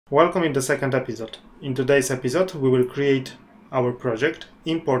Welcome in the second episode. In today's episode we will create our project,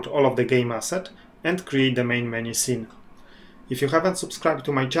 import all of the game asset and create the main menu scene. If you haven't subscribed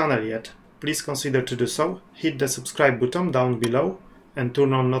to my channel yet, please consider to do so. Hit the subscribe button down below and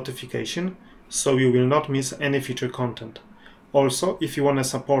turn on notification so you will not miss any future content. Also, if you want to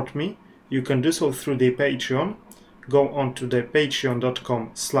support me, you can do so through the Patreon. Go on to the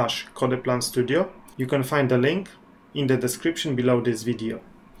patreon.com/CodePlanStudio. You can find the link in the description below this video.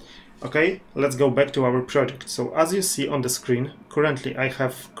 Okay, let's go back to our project. So as you see on the screen, currently I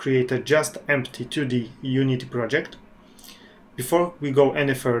have created just empty 2D Unity project. Before we go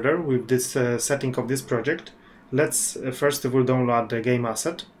any further with this setting of this project, let's first of all download the game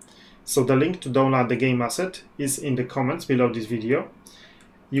asset. So the link to download the game asset is in the comments below this video.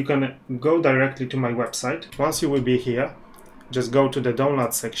 You can go directly to my website. Once you will be here, just go to the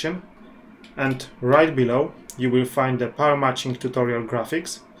download section and right below you will find the power matching tutorial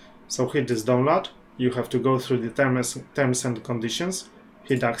graphics. So hit this download, you have to go through the terms and conditions,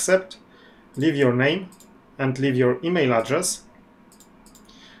 hit accept, leave your name and leave your email address.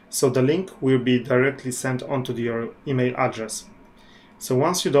 So the link will be directly sent onto your email address. So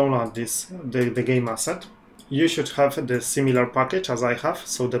once you download the game asset, you should have the similar package as I have,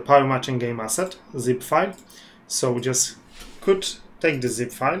 so the power matching game asset zip file. So just take the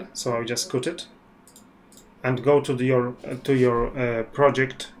zip file, so I'll just cut it and go to your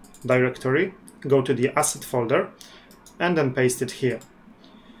project directory, go to the asset folder and then paste it here.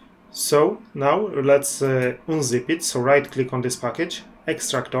 So now let's unzip it. So right click on this package,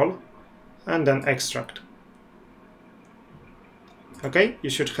 extract all and then extract. Okay, you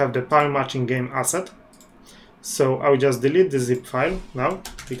should have the power matching game asset. So I will just delete the zip file now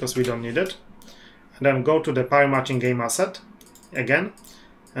because we don't need it, and then go to the power matching game asset again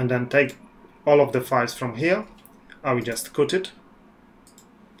and then take all of the files from here. I will just cut it,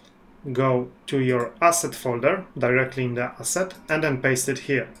 go to your asset folder directly in the asset and then paste it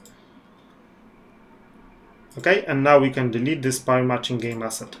here. Okay, and now we can delete this power matching game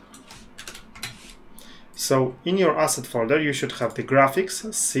asset. So in your asset folder you should have the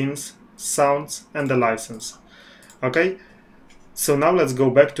graphics, scenes, sounds and the license. Okay, so now let's go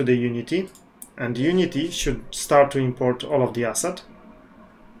back to the Unity, and Unity should start to import all of the asset.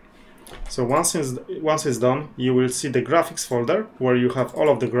 So once it's done, you will see the graphics folder where you have all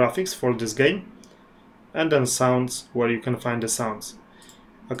of the graphics for this game, and then sounds where you can find the sounds.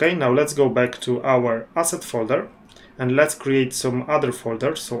 Okay, now let's go back to our asset folder and let's create some other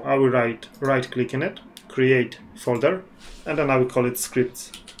folder. So I will right click in it, create folder, and then I will call it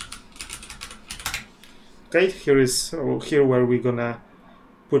scripts. Okay, here where we're gonna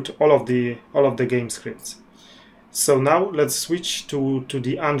put all of the game scripts. So now let's switch to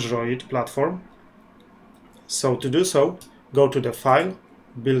the Android platform. So to do so, go to the File,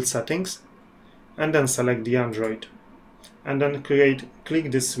 Build Settings, and then select the Android, and then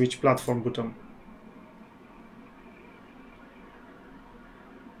click this Switch Platform button.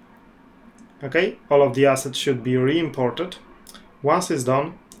 Okay, all of the assets should be re-imported. Once it's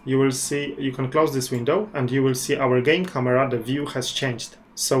done, you can close this window and you will see our game camera, the view has changed.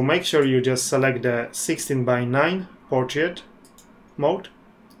 So make sure you just select the 16:9 portrait mode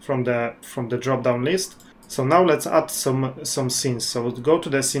from the drop down list. So now let's add some scenes. So go to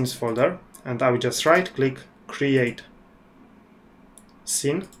the scenes folder and I will just right click, create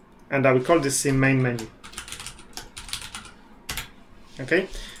scene, and I will call this scene main menu. Okay,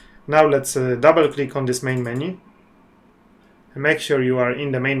 now let's double click on this main menu. Make sure you are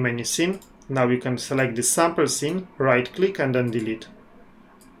in the main menu scene. Now you can select the sample scene, right click and then delete.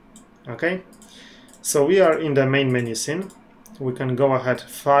 Okay, so we are in the main menu scene. We can go ahead,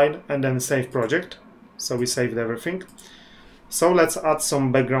 file and then save project. So we saved everything. So let's add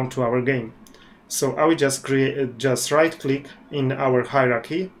some background to our game. So I will just right click in our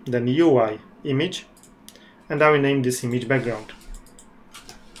hierarchy, then UI image, and I will name this image background.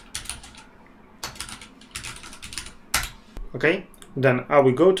 Okay, then I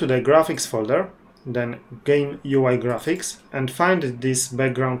will go to the graphics folder, then game UI graphics, and find this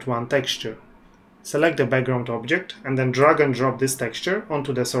background one texture. Select the background object and then drag and drop this texture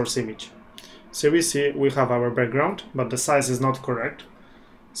onto the source image. So we see we have our background, but the size is not correct.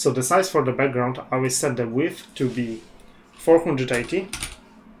 So the size for the background, I will set the width to be 480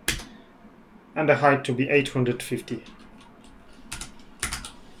 and the height to be 850.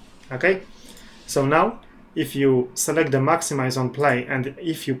 Okay, so now if you select the maximize on play and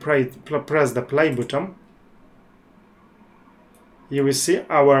if you press the play button, you will see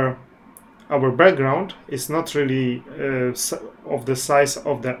our background is not really of the size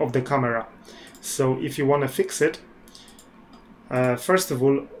of the camera. So if you want to fix it, First of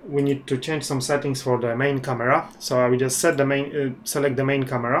all, we need to change some settings for the main camera. So I will just select the main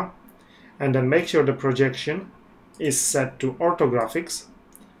camera, and then make sure the projection is set to orthographics.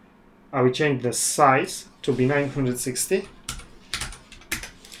 I will change the size to be 960.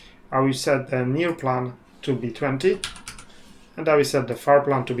 I will set the near plan to be 20, and I will set the far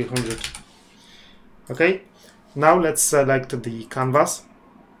plan to be 100. Okay, now let's select the canvas,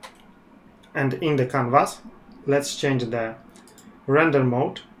 and in the canvas let's change the render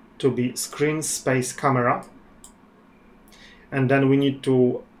mode to be screen space camera, and then we need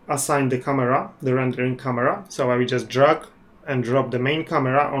to assign the camera, the rendering camera. So I will just drag and drop the main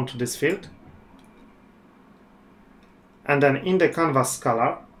camera onto this field, and then in the canvas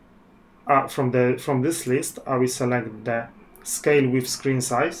color, from this list, I will select the scale with screen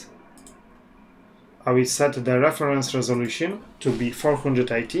size. I will set the reference resolution to be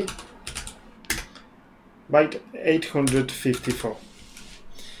 480 by 854,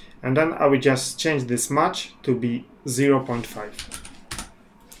 and then I will just change this match to be 0.5.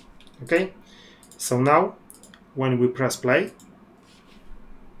 Okay, so now when we press play,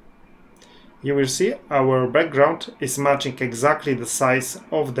 you will see our background is matching exactly the size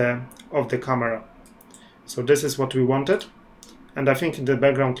of the camera. So this is what we wanted, and I think the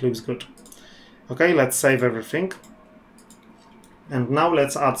background looks good. Okay, let's save everything, and now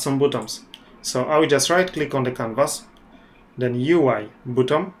let's add some buttons. So I will just right click on the canvas, then UI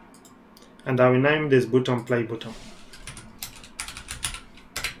button, and I will name this button play button.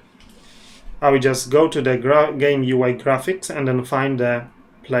 I will just go to the game UI graphics and then find the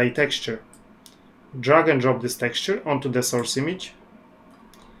play texture. Drag and drop this texture onto the source image,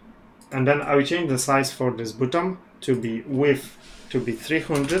 and then I will change the size for this button to be width to be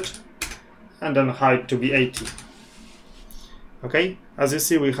 300 and then height to be 80. Okay, as you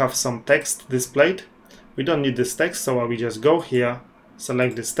see, we have some text displayed. We don't need this text, so I will just go here,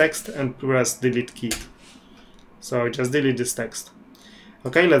 select this text and press delete key. So I just delete this text.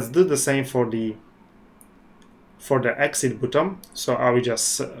 Okay, let's do the same for the exit button. So I will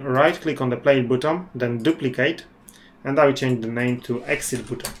just right click on the play button, then duplicate, and I will change the name to exit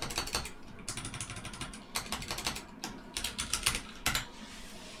button.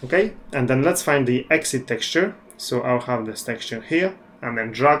 Okay, and then let's find the exit texture. So I'll have this texture here, and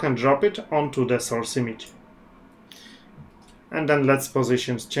then drag and drop it onto the source image. And then let's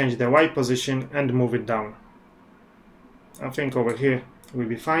change the Y position and move it down. I think over here will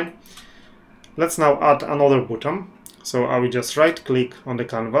be fine. Let's now add another button. So I will just right click on the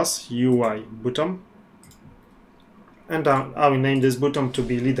canvas, UI button, and I will name this button to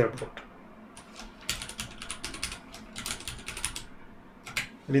be leaderboard.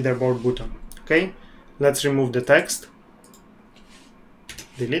 Leaderboard button. Okay, let's remove the text,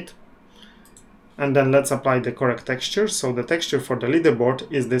 delete, and then let's apply the correct texture. So the texture for the leaderboard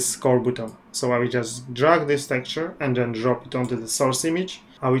is this score button. So I will just drag this texture and then drop it onto the source image.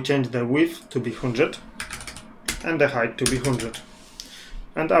 I will change the width to be 100 and the height to be 100,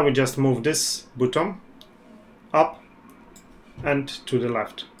 and I will just move this button up and to the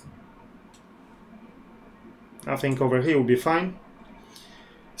left. I think over here will be fine.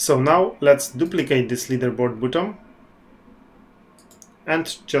 So now let's duplicate this leaderboard button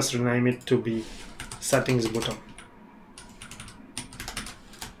and just rename it to be settings button.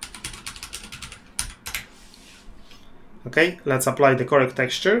 Okay, let's apply the correct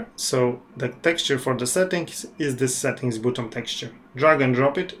texture. So the texture for the settings is this settings button texture. Drag and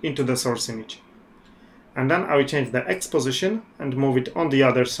drop it into the source image. And then I will change the X position and move it on the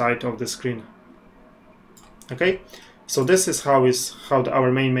other side of the screen. Okay, so this is how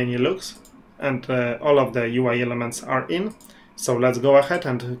our main menu looks, and all of the UI elements are in. So let's go ahead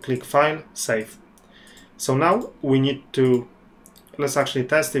and click File, Save. So now we need to, let's actually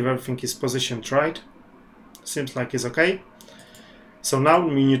test if everything is positioned right. Seems like it's okay. So now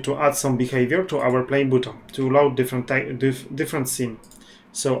we need to add some behavior to our play button to load different scene.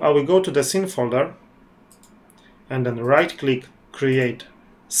 So I will go to the scene folder and then right click, create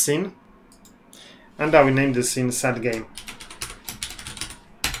scene, and I will name the scene set game.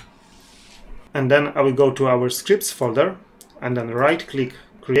 And then I will go to our scripts folder and then right click,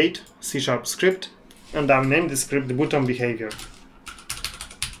 create C# script, and I'll name the script button behavior.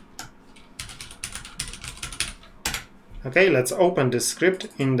 Okay, let's open this script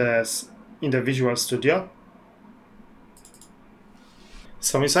in the Visual Studio.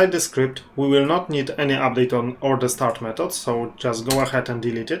 So inside the script we will not need any update on or the start method, so just go ahead and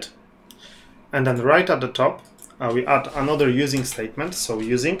delete it. And then right at the top I will add another using statement, so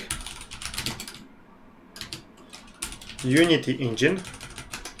using Unity Engine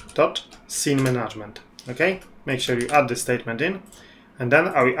dot scene management. Okay, make sure you add this statement in, and then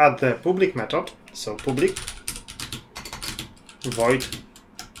I will add the public method, so public void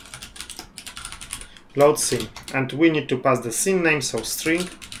load scene, and we need to pass the scene name, so string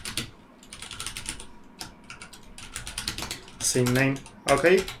scene name.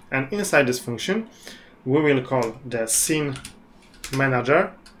 Okay, and inside this function we will call the scene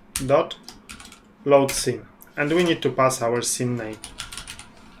manager dot load scene, and we need to pass our scene name.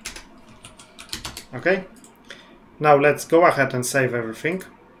 Okay, now let's go ahead and save everything.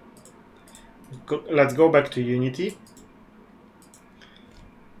 Let's go back to Unity,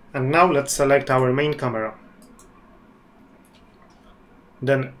 and now let's select our main camera.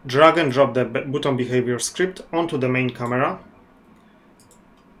 Then drag and drop the button behavior script onto the main camera,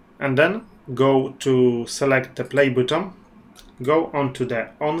 and then go to select the play button, go onto the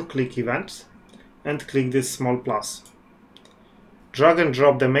on click events and click this small plus. Drag and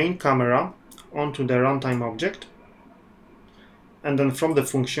drop the main camera onto the runtime object, and then from the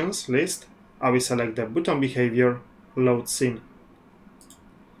functions list I will select the button behavior load scene.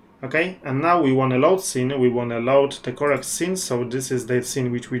 Okay, and now we want to load scene, we want to load the correct scene, so this is the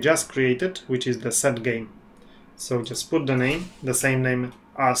scene which we just created, which is the set game. So just put the name, the same name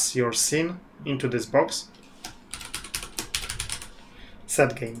as your scene, into this box,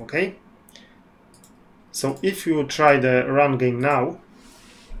 set game. Okay, so if you try the run game now,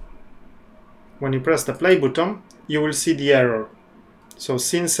 when you press the play button, you will see the error. So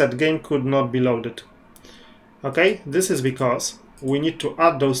scene set game could not be loaded. Okay, this is because we need to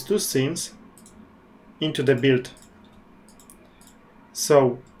add those two scenes into the build.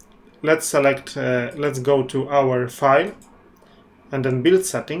 So let's select, let's go to our file and then build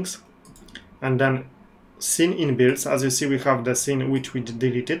settings, and then scene in builds. As you see, we have the scene which we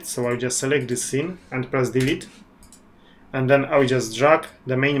deleted, so I'll just select this scene and press delete, and then I'll just drag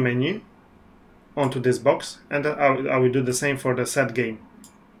the main menu onto this box, and then I will do the same for the set game.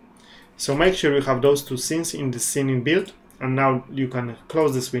 So make sure you have those two scenes in the scene in build, and now you can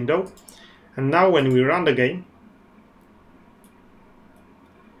close this window, and now when we run the game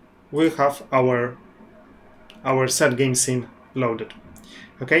we have our set game scene loaded.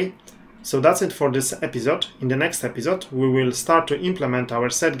 Okay, so that's it for this episode. In the next episode we will start to implement our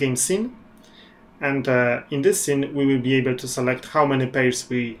set game scene, and in this scene we will be able to select how many pairs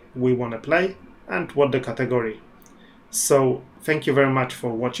we want to play and what the category. So thank you very much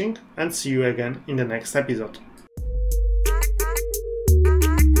for watching, and see you again in the next episode.